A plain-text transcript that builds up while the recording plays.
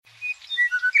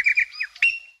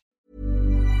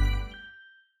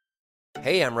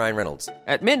Hey, I'm Ryan Reynolds.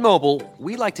 At Mint Mobile,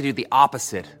 we like to do the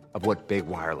opposite of what Big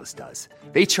Wireless does.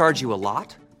 They charge you a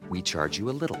lot, we charge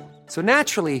you a little. So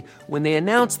naturally, when they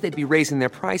announced they'd be raising their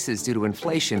prices due to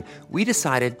inflation, we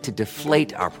decided to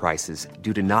deflate our prices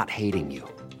due to not hating you.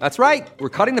 That's right. We're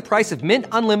cutting the price of Mint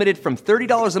Unlimited from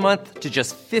 $30 a month to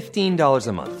just $15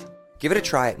 a month. Give it a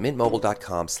try at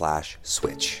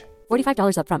mintmobile.com/switch.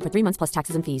 $45 up front for 3 months plus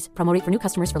taxes and fees. Promo rate for new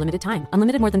customers for limited time.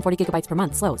 Unlimited more than 40 gigabytes per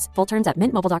month. Slows full terms at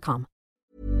mintmobile.com.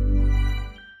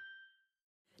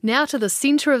 Now to the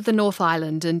centre of the North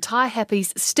Island in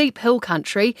Taihape's steep hill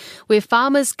country, where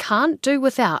farmers can't do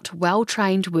without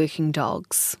well-trained working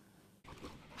dogs.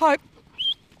 Hope.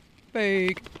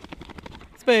 Speak.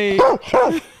 Speak.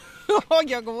 Oh,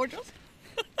 you're gorgeous.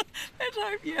 That's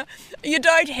Hope, yeah. You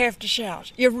don't have to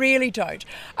shout. You really don't.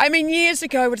 I mean, years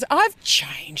ago, I've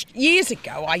changed. Years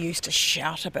ago, I used to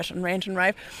shout a bit and rant and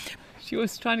rave. She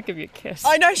was trying to give you a kiss.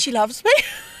 I know she loves me.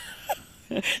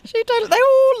 They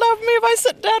all love me. If I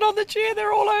sit down on the chair,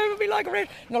 they're all over me like a rat.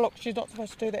 No, look, she's not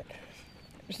supposed to do that.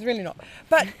 She's really not.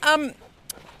 But,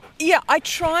 yeah, I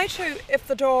try to, if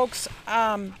the dogs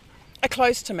are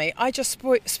close to me, I just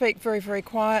speak very, very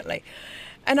quietly.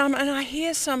 And I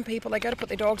hear some people, they go to put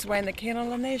their dogs away in the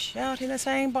kennel and they're shouting, they're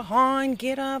saying, behind,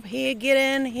 get up here, get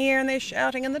in here, and they're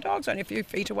shouting, and the dog's only a few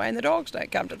feet away and the dogs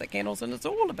don't come to the kennels, and it's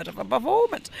all a bit of a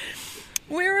performance.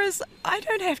 Whereas I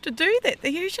don't have to do that. They're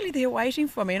usually there waiting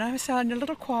for me, and I say in a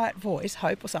little quiet voice,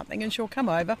 Hope or something, and she'll come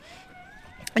over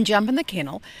and jump in the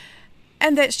kennel.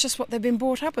 And that's just what they've been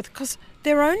brought up with, because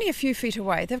they're only a few feet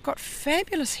away. They've got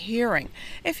fabulous hearing.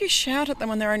 If you shout at them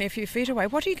when they're only a few feet away,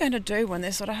 what are you going to do when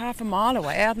they're sort of half a mile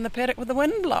away out in the paddock with the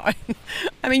wind blowing?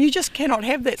 I mean, you just cannot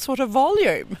have that sort of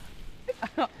volume.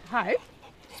 Hey,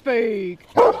 speak.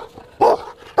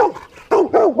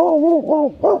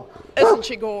 Isn't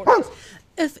she gorgeous?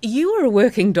 If you were a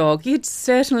working dog, you'd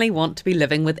certainly want to be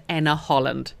living with Anna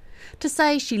Holland. To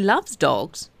say she loves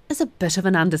dogs is a bit of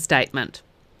an understatement.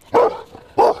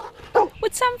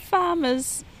 Would some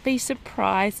farmers be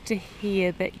surprised to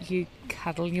hear that you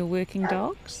cuddle your working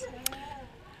dogs?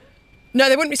 No,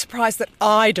 they wouldn't be surprised that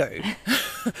I do,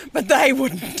 but they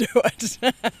wouldn't do it.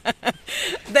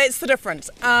 That's the difference.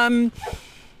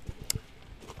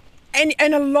 And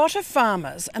a lot of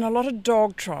farmers and a lot of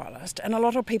dog trialists and a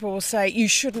lot of people will say you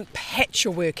shouldn't pet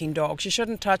your working dogs, you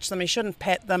shouldn't touch them, you shouldn't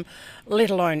pet them, let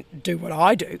alone do what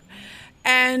I do.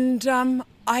 And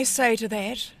I say to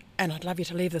that, and I'd love you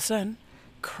to leave this in,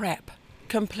 crap,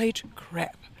 complete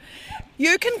crap.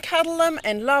 You can cuddle them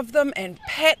and love them and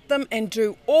pet them and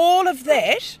do all of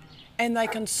that, and they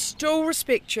can still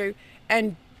respect you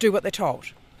and do what they're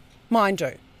told. Mine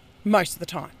do, most of the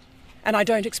time. And I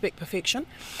don't expect perfection.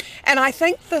 And I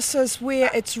think this is where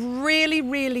it's really,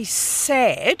 really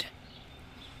sad,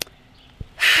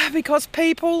 because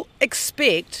people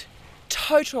expect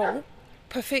total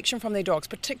perfection from their dogs,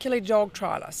 particularly dog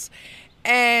trialists.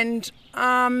 And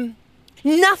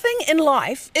nothing in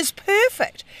life is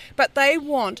perfect, but they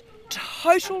want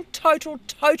total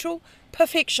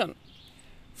perfection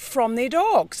from their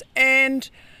dogs. And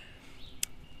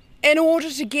in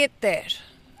order to get that,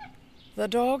 the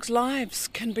dogs' lives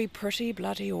can be pretty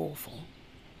bloody awful.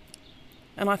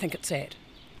 And I think it's sad.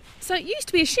 So it used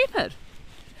to be a shepherd?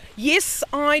 Yes,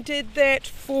 I did that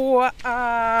for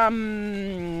about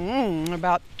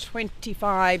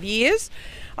 25 years.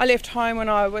 I left home when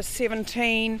I was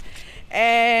 17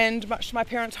 and much to my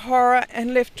parents' horror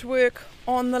and left to work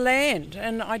on the land.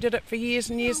 And I did it for years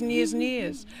and years and years and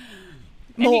years.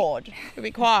 Maud,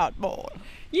 be quiet, Maud.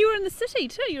 You were in the city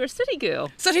too, you were a city girl.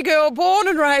 City girl, born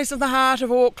and raised in the heart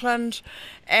of Auckland.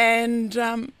 And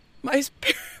my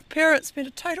parents spent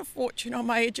a total fortune on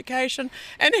my education.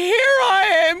 And here I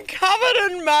am, covered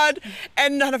in mud,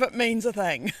 and none of it means a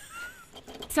thing.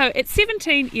 So at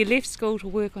 17, you left school to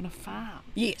work on a farm.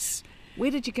 Yes.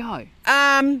 Where did you go?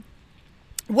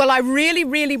 Well, I really,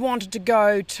 really wanted to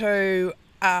go to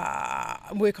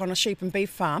work on a sheep and beef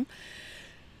farm,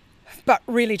 but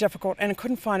really difficult, and I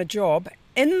couldn't find a job.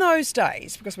 In those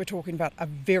days, because we're talking about a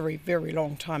very, very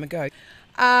long time ago,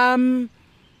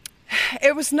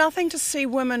 it was nothing to see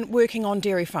women working on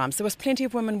dairy farms. There was plenty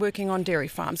of women working on dairy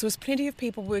farms. There was plenty of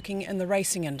people working in the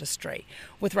racing industry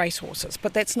with racehorses,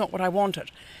 but that's not what I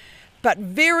wanted. But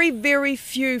very, very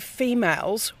few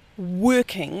females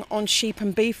working on sheep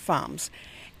and beef farms.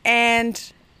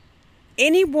 And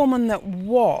any woman that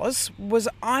was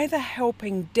either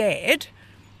helping Dad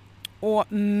or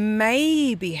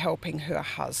maybe helping her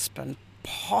husband,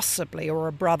 possibly, or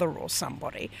a brother or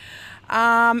somebody,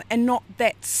 and not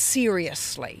that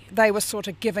seriously. They were sort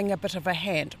of giving a bit of a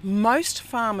hand. Most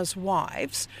farmers'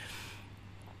 wives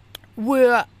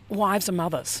were wives are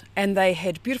mothers, and they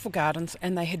had beautiful gardens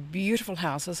and they had beautiful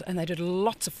houses and they did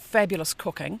lots of fabulous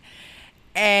cooking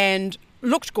and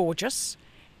looked gorgeous,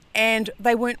 and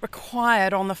they weren't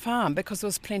required on the farm because there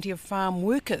was plenty of farm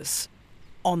workers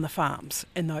on the farms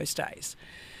in those days.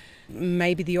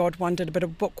 Maybe the odd one did a bit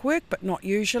of book work, but not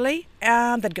usually.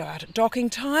 They'd go out at docking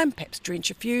time, perhaps drench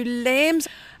a few lambs,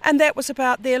 and that was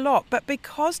about their lot. But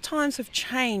because times have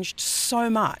changed so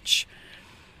much,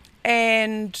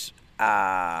 and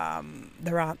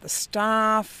there aren't the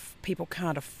staff, people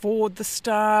can't afford the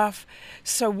staff,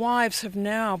 so wives have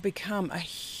now become a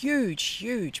huge,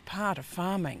 huge part of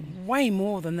farming, way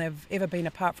more than they've ever been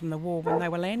apart from the war when they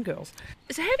were land girls.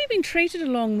 So how have you been treated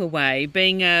along the way,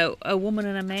 being a woman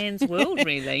in a man's world,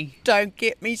 really? Don't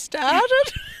get me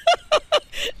started.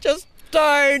 Just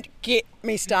don't get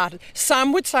me started.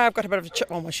 Some would say I've got a bit of a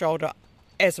chip on my shoulder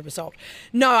as a result.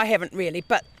 No, I haven't really,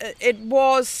 but it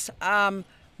was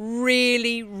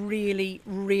really, really,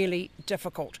 really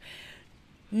difficult.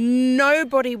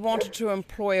 Nobody wanted to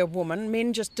employ a woman.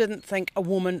 Men just didn't think a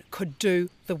woman could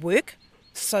do the work,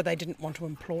 so they didn't want to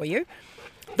employ you.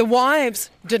 The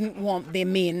wives didn't want their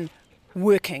men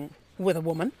working with a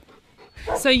woman.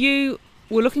 So you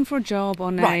were looking for a job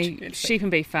on Right. a sheep and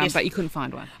beef farm, Yes. but you couldn't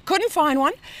find one. Couldn't find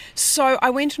one, so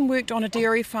I went and worked on a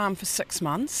dairy farm for 6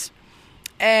 months,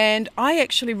 and I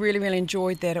actually really, really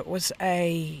enjoyed that. It was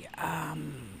a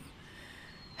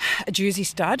Jersey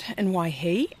stud in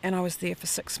Waihi, and I was there for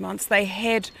 6 months. They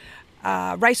had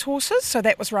race horses, so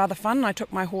that was rather fun. I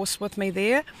took my horse with me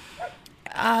there.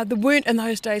 There weren't in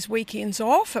those days weekends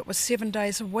off. It was 7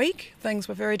 days a week. Things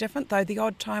were very different, though the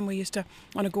odd time we used to,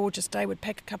 on a gorgeous day, we'd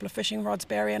pack a couple of fishing rods,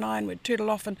 Barry and I, and we'd turtle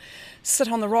off and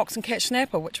sit on the rocks and catch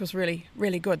snapper, which was really,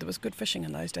 really good. There was good fishing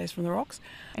in those days from the rocks.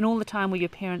 And all the time were your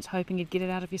parents hoping you'd get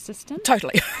it out of your system?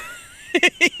 Totally.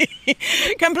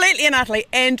 Completely and utterly.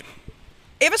 And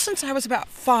ever since I was about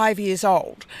 5 years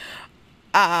old,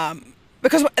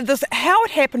 because how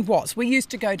it happened was we used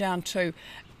to go down to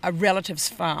a relative's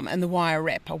farm in the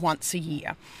Wairarapa once a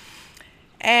year,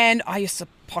 and I used to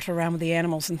potter around with the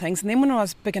animals and things. And then when I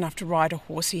was big enough to ride a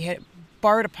horse, he had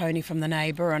borrowed a pony from the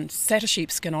neighbour and sat a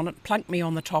sheepskin on it, plunked me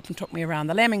on the top and took me around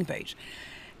the lambing beat.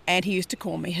 And he used to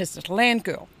call me his little land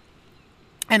girl.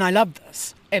 And I loved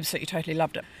this, absolutely, totally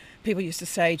loved it. People used to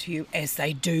say to you, as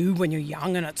they do when you're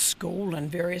young and at school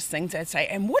and various things, they'd say,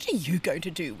 and what are you going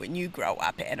to do when you grow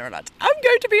up, Anna? And I'm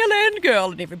going to be a land girl.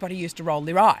 And everybody used to roll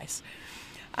their eyes.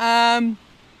 And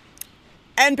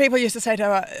people used to say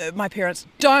to my parents,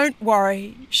 don't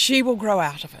worry, she will grow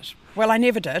out of it. Well, I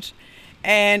never did.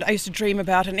 And I used to dream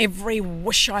about it, and every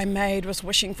wish I made was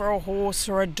wishing for a horse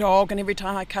or a dog, and every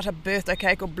time I cut a birthday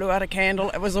cake or blew out a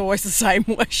candle, it was always the same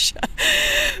wish.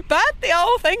 But the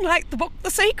old thing, like the book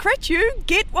The Secret, you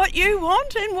get what you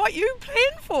want and what you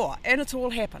plan for. And it's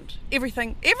all happened.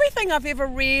 Everything I've ever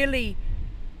really,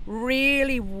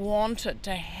 really wanted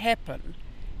to happen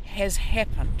has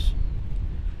happened.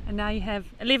 And now you have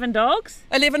 11 dogs?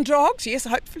 11 dogs, yes,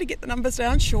 hopefully get the numbers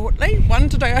down shortly. One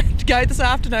to go this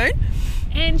afternoon.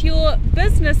 And your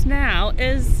business now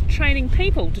is training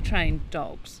people to train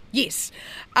dogs? Yes.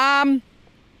 That's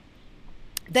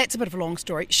a bit of a long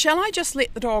story. Shall I just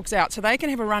let the dogs out so they can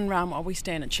have a run round while we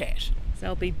stand and chat? So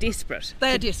they'll be desperate.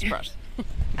 They're desperate.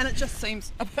 And it just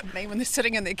seems a bit mean when they're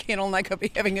sitting in their kennel and they could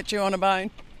be having a chew on a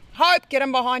bone. Hope, get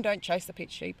them behind, don't chase the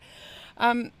pet sheep.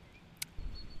 Oh,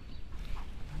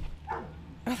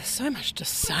 there's so much to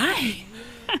say.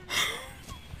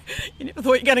 You never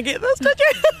thought you were going to get this, did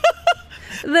you?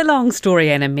 The long story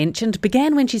Anna mentioned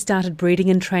began when she started breeding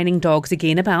and training dogs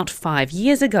again about 5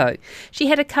 years ago. She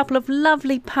had a couple of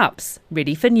lovely pups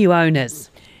ready for new owners.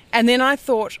 And then I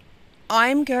thought,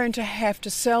 I'm going to have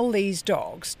to sell these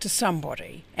dogs to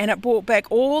somebody. And it brought back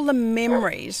all the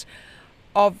memories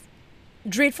of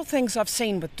dreadful things I've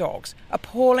seen with dogs.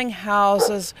 Appalling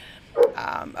houses,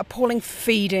 appalling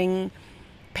feeding,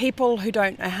 people who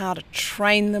don't know how to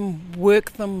train them,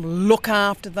 work them, look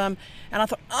after them. And I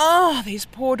thought, these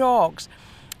poor dogs.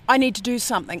 I need to do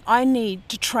something. I need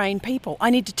to train people. I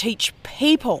need to teach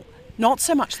people, not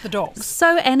so much the dogs.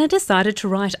 So Anna decided to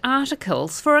write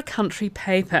articles for a country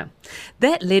paper.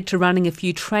 That led to running a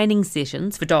few training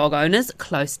sessions for dog owners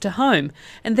close to home.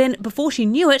 And then, before she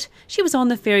knew it, she was on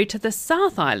the ferry to the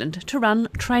South Island to run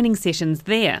training sessions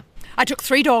there. I took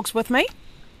 3 dogs with me.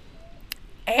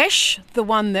 Ash, the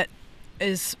one that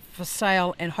is for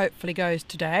sale and hopefully goes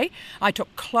today. I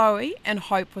took Chloe and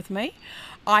Hope with me.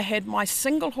 I had my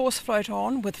single horse float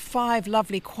on with 5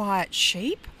 lovely quiet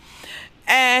sheep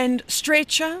and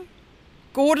stretcher,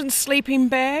 Gordon's sleeping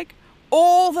bag,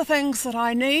 all the things that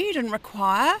I need and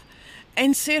require,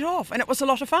 and set off. And it was a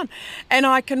lot of fun. And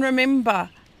I can remember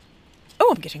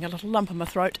I'm getting a little lump in my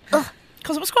throat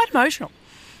because it was quite emotional.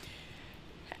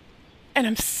 And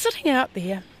I'm sitting out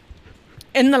there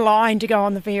in the line to go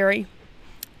on the ferry,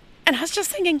 and I was just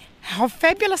thinking, how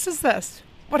fabulous is this?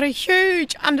 What a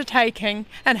huge undertaking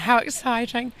and how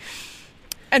exciting.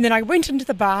 And then I went into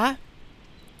the bar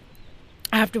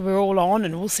after we were all on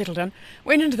and all settled in.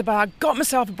 Went into the bar, got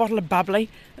myself a bottle of bubbly,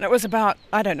 and it was about,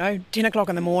 10 o'clock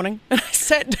in the morning. And I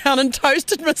sat down and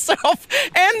toasted myself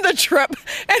and the trip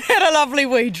and had a lovely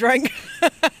wee drink.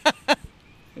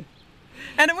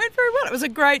 And it went very well. It was a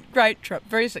great, great trip,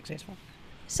 very successful.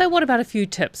 So what about a few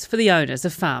tips for the owners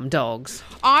of farm dogs?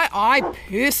 I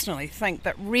personally think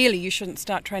that really you shouldn't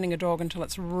start training a dog until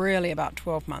it's really about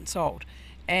 12 months old.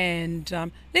 And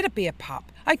let it be a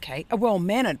pup. Okay, a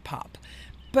well-mannered pup.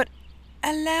 But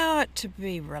allow it to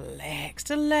be relaxed.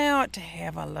 Allow it to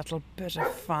have a little bit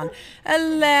of fun.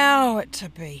 Allow it to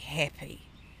be happy.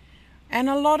 And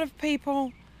a lot of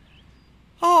people,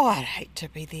 I'd hate to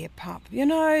be their pup. They're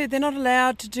not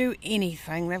allowed to do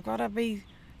anything. They've got to be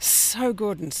so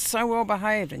good and so well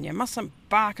behaved, and you mustn't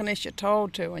bark unless you're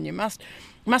told to, and you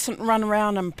mustn't run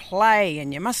around and play,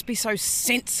 and you must be so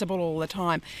sensible all the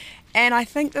time. And I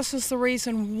think this is the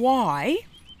reason why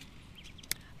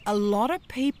a lot of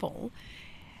people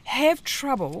have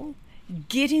trouble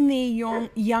getting their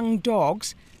young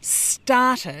dogs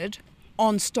started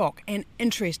on stock and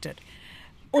interested.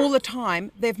 All the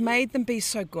time, they've made them be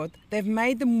so good, they've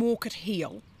made them walk at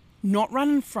heel, not run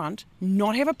in front,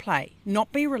 not have a play,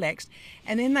 not be relaxed,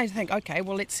 and then they think, okay,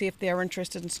 well, let's see if they're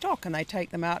interested in stock, and they take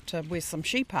them out to where some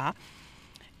sheep are,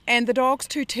 and the dog's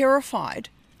too terrified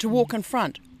to walk in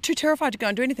front, too terrified to go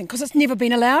and do anything, because it's never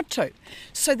been allowed to.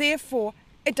 So therefore,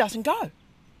 it doesn't go.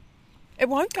 It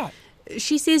won't go.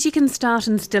 She says you can start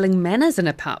instilling manners in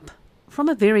a pup from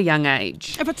a very young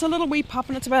age. If it's a little wee pup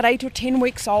and it's about 8 or 10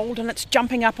 weeks old and it's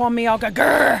jumping up on me, I'll go,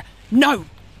 grrr, no,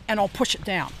 and I'll push it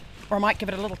down. Or I might give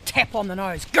it a little tap on the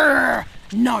nose. Grrr,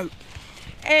 no.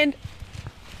 And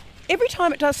every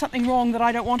time it does something wrong that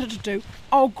I don't want it to do,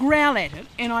 I'll growl at it,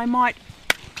 and I might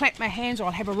clap my hands, or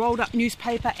I'll have a rolled up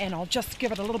newspaper and I'll just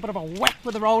give it a little bit of a whack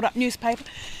with the rolled up newspaper.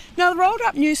 Now, the rolled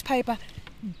up newspaper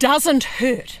doesn't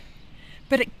hurt,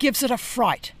 but it gives it a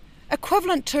fright,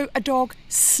 equivalent to a dog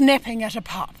snapping at a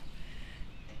pup.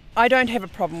 I don't have a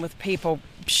problem with people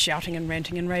shouting and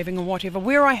ranting and raving or whatever.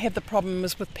 Where I have the problem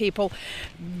is with people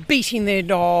beating their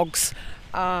dogs.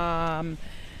 And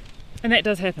that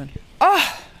does happen?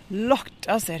 Oh, look,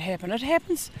 does that happen? It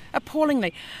happens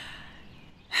appallingly.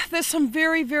 There's some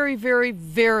very, very, very,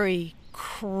 very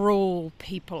cruel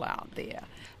people out there.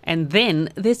 And then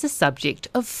there's the subject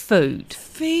of food.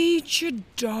 Feed your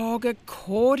dog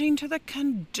according to the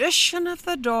condition of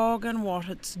the dog and what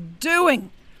it's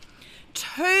doing.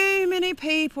 Too many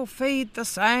people feed the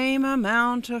same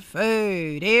amount of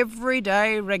food every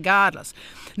day regardless.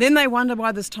 Then they wonder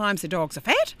why there's times the dogs are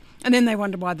fat, and then they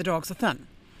wonder why the dogs are thin.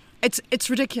 It's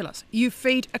ridiculous. You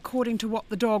feed according to what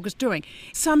the dog is doing.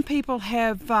 Some people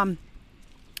have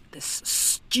this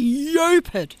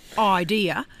stupid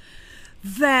idea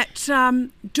that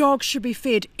dogs should be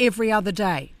fed every other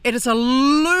day. It is a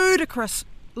ludicrous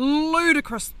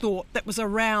thought that was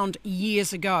around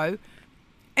years ago,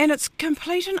 and it's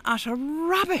complete and utter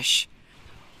rubbish.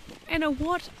 Anna,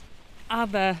 what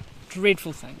other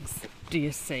dreadful things do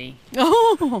you see?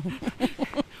 Oh,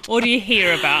 Or do you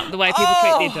hear about the way people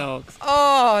treat their dogs?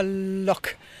 Oh,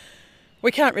 look.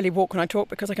 We can't really walk when I talk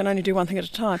because I can only do one thing at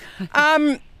a time.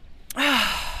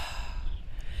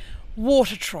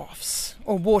 Water troughs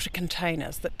or water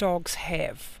containers that dogs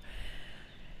have.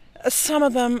 Some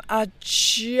of them are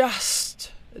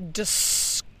just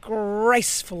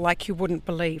disgraceful like you wouldn't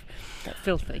believe.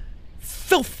 Filthy.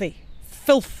 Filthy.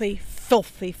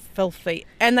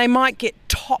 And they might get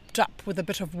topped up with a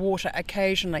bit of water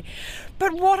occasionally.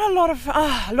 But what a lot of...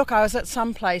 look, I was at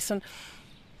some place and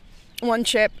one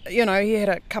chap, he had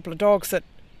a couple of dogs that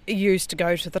used to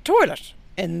go to the toilet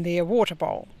in their water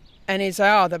bowl. And he'd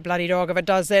say, the bloody dog, if it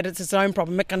does that, it's its own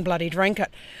problem. It can bloody drink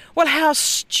it. Well, how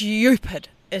stupid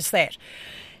is that?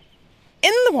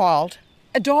 In the wild,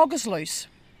 a dog is loose.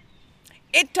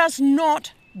 It does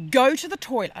not go to the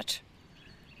toilet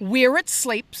where it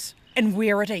sleeps and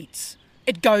where it eats.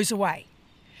 It goes away.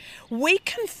 We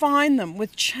confine them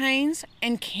with chains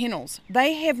and kennels.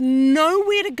 They have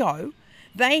nowhere to go.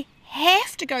 They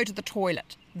have to go to the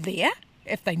toilet there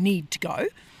if they need to go.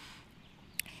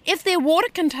 If their water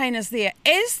container's there,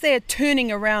 as they're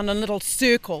turning around in little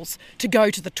circles to go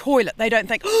to the toilet, they don't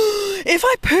think, if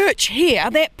I perch here,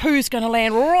 that poo's going to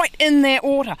land right in that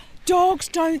water. Dogs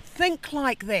don't think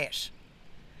like that.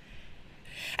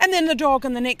 And then the dog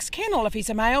in the next kennel, if he's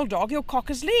a male dog, he'll cock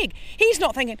his leg. He's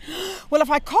not thinking, well, if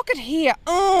I cock it here,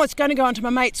 it's going to go into my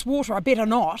mate's water, I better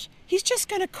not. He's just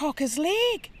going to cock his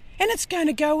leg, and it's going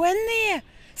to go in there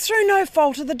through no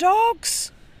fault of the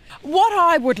dog's. What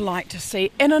I would like to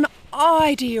see in an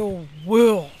ideal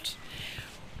world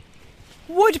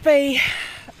would be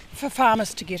for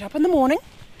farmers to get up in the morning,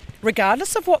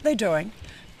 regardless of what they're doing,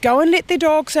 go and let their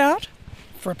dogs out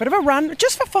for a bit of a run,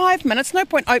 just for 5 minutes. No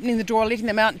point opening the door, letting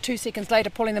them out, and 2 seconds later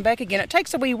pulling them back again. It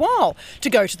takes a wee while to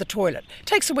go to the toilet. It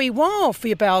takes a wee while for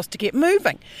your bowels to get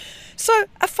moving. So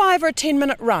a 5 or a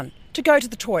 10-minute run to go to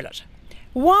the toilet.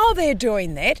 While they're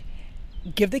doing that,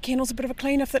 give the kennels a bit of a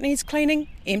clean if it needs cleaning,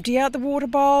 empty out the water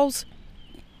bowls,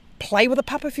 play with a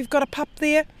pup if you've got a pup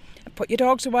there, put your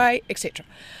dogs away, etc.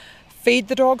 Feed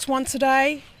the dogs once a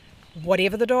day,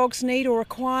 whatever the dogs need or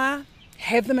require.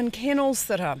 Have them in kennels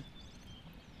that are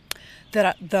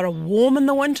warm in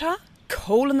the winter,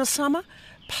 cool in the summer.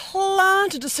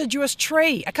 Plant a deciduous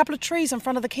tree, a couple of trees in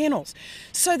front of the kennels,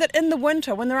 so that in the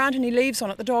winter, when there aren't any leaves on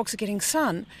it, the dogs are getting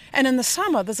sun, and in the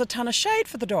summer there's a ton of shade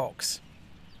for the dogs.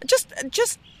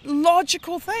 Just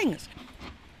logical things.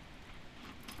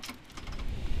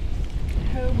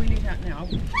 Who are we let out now?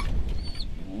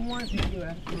 Won't let you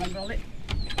out. I'll let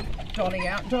Dolly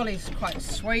out. Dolly's quite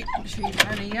sweet. She's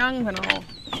only young, and I'll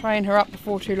train her up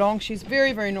before too long. She's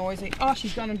very, very noisy. Oh,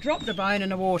 she's gone and dropped a bone in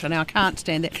the water. Now, I can't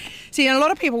stand that. See, and a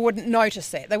lot of people wouldn't notice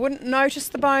that. They wouldn't notice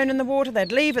the bone in the water.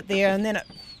 They'd leave it there, and then it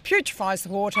putrefies the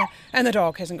water, and the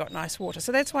dog hasn't got nice water.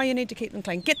 So that's why you need to keep them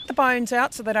clean. Get the bones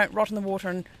out so they don't rot in the water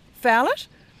and foul it,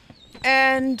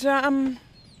 and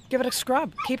give it a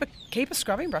scrub. Keep a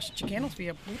scrubbing brush at your kennels for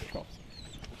your water troughs.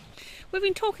 We've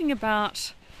been talking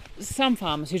about some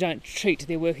farmers who don't treat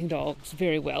their working dogs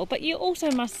very well, but you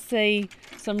also must see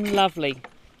some lovely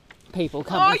people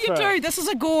coming through. Oh, you do. This is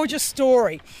a gorgeous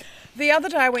story. The other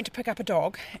day I went to pick up a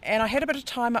dog, and I had a bit of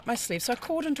time up my sleeve, so I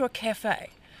called into a cafe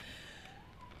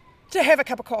to have a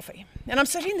cup of coffee. And I'm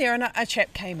sitting there, and a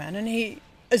chap came in, and he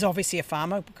is obviously a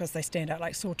farmer because they stand out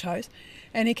like sore toes.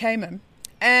 And he came in,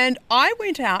 and I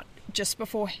went out just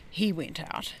before he went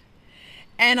out.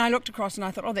 And I looked across and I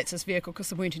thought, that's his vehicle, because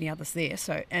there weren't any others there.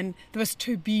 And there was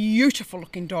 2 beautiful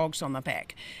looking dogs on the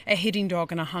back, a heading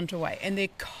dog and a hunt away. And their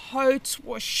coats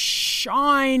were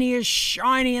shiny as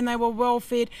shiny, and they were well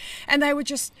fed. And they were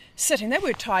just sitting. They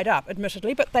were tied up,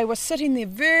 admittedly, but they were sitting there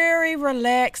very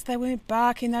relaxed. They weren't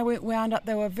barking, they weren't wound up.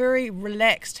 They were very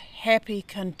relaxed, happy,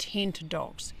 content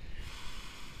dogs.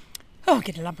 Oh, I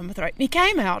get a lump in my throat. And he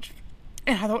came out,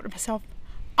 and I thought to myself,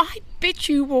 I bet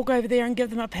you walk over there and give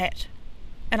them a pat.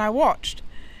 And I watched,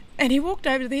 and he walked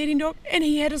over to the heading dog, and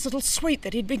he had his little sweet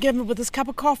that he'd been given with his cup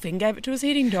of coffee and gave it to his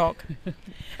heading dog.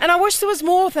 And I wish there was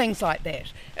more things like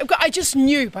that. I just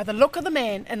knew by the look of the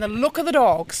man and the look of the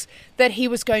dogs that he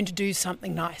was going to do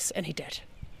something nice, and he did.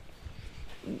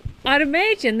 I'd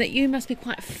imagine that you must be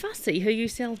quite fussy who you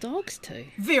sell dogs to.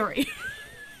 Very.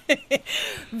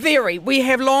 Very. We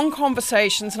have long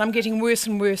conversations, and I'm getting worse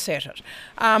and worse at it.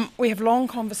 We have long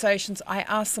conversations. I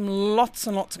ask them lots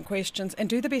and lots of questions and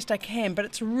do the best I can, but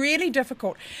it's really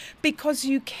difficult because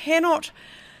you cannot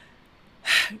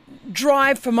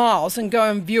drive for miles and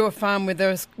go and view a farm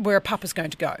where a pup is going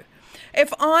to go.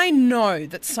 If I know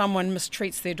that someone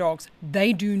mistreats their dogs,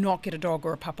 they do not get a dog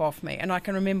or a pup off me. And I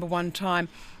can remember one time,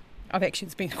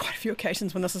 there's been quite a few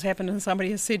occasions when this has happened, and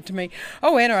somebody has said to me,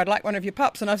 "Oh, Anna, I'd like one of your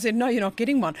pups." And I've said, "No, you're not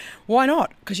getting one." "Why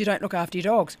not?" "Because you don't look after your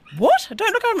dogs." "What? I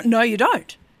don't look after them?" "No, you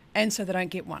don't." And so they don't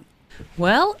get one.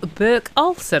 Well, Burke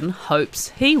Olsen hopes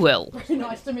he will.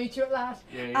 Nice to meet you at last.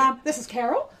 Yeah. This is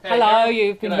Carol. Hey, hello, Carol.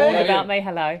 You've been warned about me.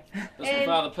 Hello. This is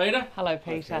Father Peter. Hello,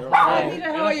 Peter. Hello,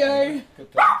 Peter. How are you?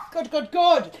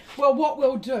 Good. Well, what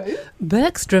we'll do...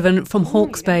 Burke's driven from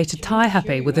Hawke's Bay to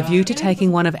Taihape with a view to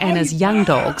taking one of Anna's young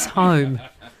dogs home.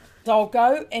 I'll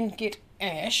go and get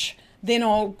Ash. Then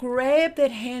I'll grab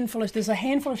that handful there's a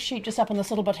handful of sheep just up on this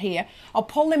little bit here. I'll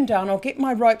pull them down. I'll get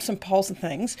my ropes and poles and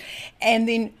things, and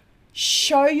then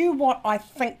show you what I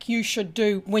think you should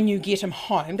do when you get him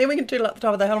home. Then we can do it at the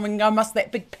top of the hill, and we can go muster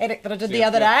that big paddock that I did the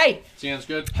other day. Sounds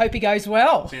good. Hope he goes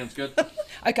well. Sounds good.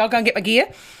 Okay, I'll go and get my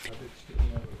gear.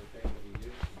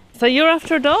 So you're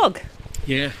after a dog?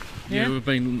 Yeah,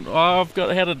 I've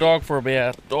had a dog for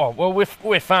about,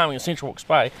 we're farming in Central Hawke's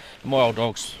Bay. My old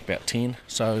dog's about 10,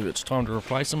 so it's time to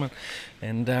replace him.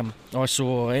 And I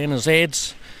saw Anna's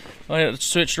ads. I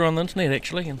searched her on the internet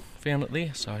actually and found it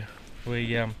there. So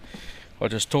I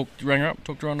just rang her up,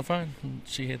 talked to her on the phone, and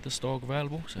she had this dog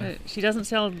available. So. She doesn't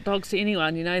sell dogs to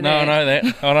anyone, you know that? No,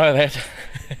 I know that.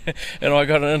 And I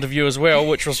got an interview as well,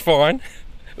 which was fine.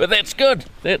 But that's good.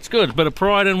 That's good. A bit of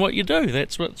pride in what you do.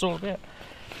 That's what it's all about.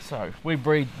 So we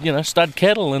breed, stud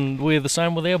cattle, and we're the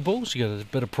same with our bulls. You got a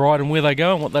bit of pride in where they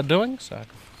go and what they're doing. So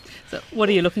what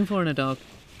are you looking for in a dog?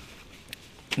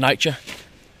 nature,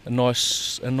 a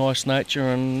nice nature,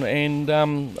 and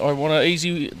I want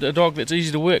a dog that's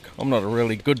easy to work. I'm not a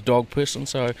really good dog person,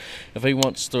 so if he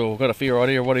wants to, or got a fair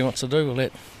idea of what he wants to do, well,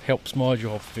 that helps my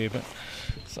job a fair bit.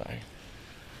 So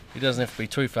he doesn't have to be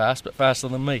too fast, but faster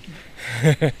than me.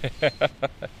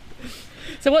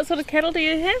 So what sort of cattle do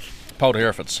you have? Polled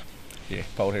Herefords. Yeah,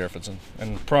 Polled Herefords,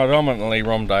 and predominantly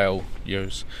Romdale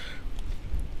ewes.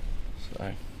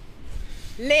 So.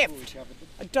 Left.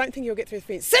 I don't think you'll get through the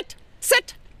fence. Sit.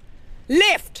 Sit.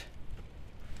 Left.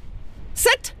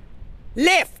 Sit.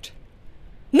 Left.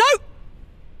 No.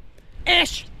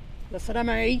 Ash. Listen to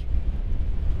me.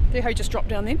 There how you just dropped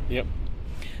down then? Yep.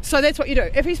 So that's what you do.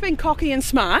 If he's been cocky and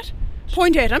smart,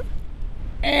 point at him.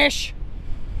 Ash.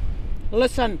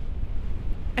 Listen.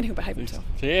 And he'll behave himself.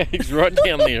 Yeah, he's right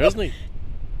down there, isn't he?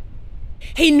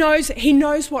 He knows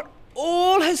what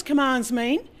all his commands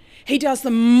mean. He does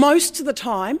them most of the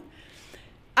time.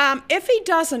 If he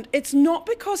doesn't, it's not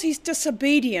because he's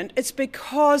disobedient, it's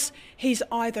because he's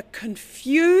either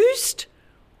confused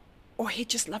or he'd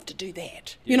just love to do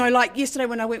that. Yeah. Like yesterday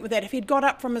when I went with that, if he'd got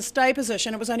up from his stay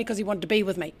position, it was only because he wanted to be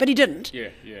with me. But he didn't.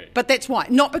 Yeah. But that's why.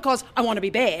 Not because I want to be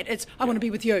bad, it's I want to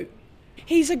be with you.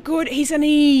 He's an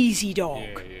easy dog.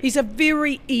 Yeah. He's a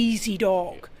very easy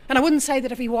dog. Yeah. And I wouldn't say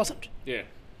that if he wasn't. Yeah.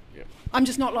 I'm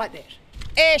just not like that.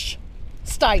 Ash,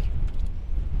 stay.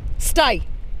 Stay.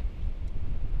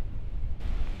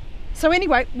 So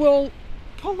anyway, we'll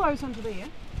pull those under there.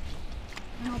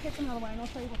 And I'll get them out of the way and I'll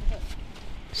show you what to do.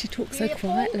 She talks so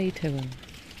quietly to him.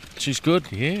 She's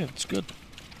good, yeah, it's good.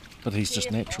 But he's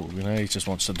just natural, he just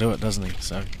wants to do it, doesn't he?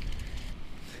 So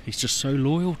he's just so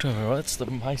loyal to her. That's the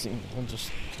amazing thing.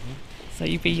 So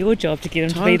it'd be your job to get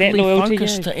him to be that loyal to you.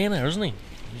 Focused to Anna, isn't he?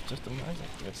 He's just amazing.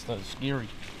 It's so scary.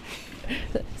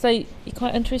 So you're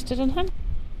quite interested in him?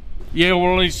 Yeah,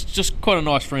 well, he's just quite a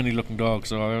nice, friendly-looking dog.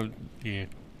 So yeah.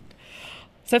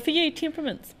 So for you,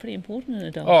 temperament's pretty important in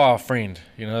a dog. Oh, a friend.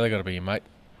 They got to be your mate.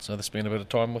 So they spend a bit of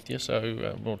time with you.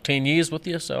 So 10 years with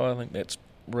you. So I think that's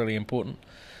really important.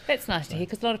 That's nice to hear,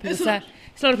 because a lot of people say,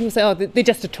 oh, they're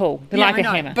just a tool. They're like a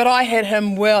hammer. But I had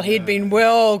him he'd been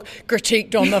well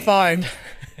critiqued on the phone.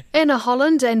 Anna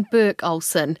Holland and Burke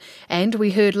Olsen. And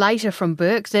we heard later from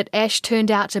Burke that Ash turned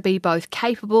out to be both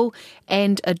capable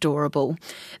and adorable.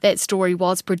 That story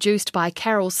was produced by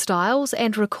Carol Stiles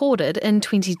and recorded in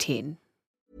 2010.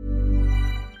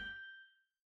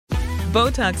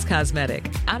 Botox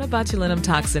Cosmetic, out of botulinum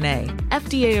toxin A,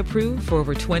 FDA approved for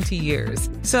over 20 years.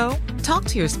 So, talk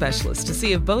to your specialist to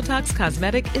see if Botox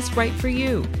Cosmetic is right for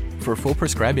you. For full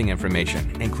prescribing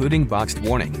information, including boxed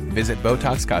warning, visit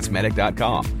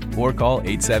BotoxCosmetic.com or call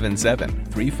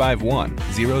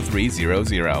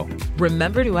 877-351-0300.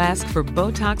 Remember to ask for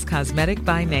Botox Cosmetic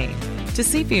by name. To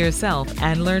see for yourself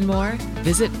and learn more,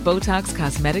 visit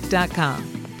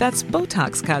BotoxCosmetic.com. That's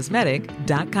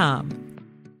BotoxCosmetic.com.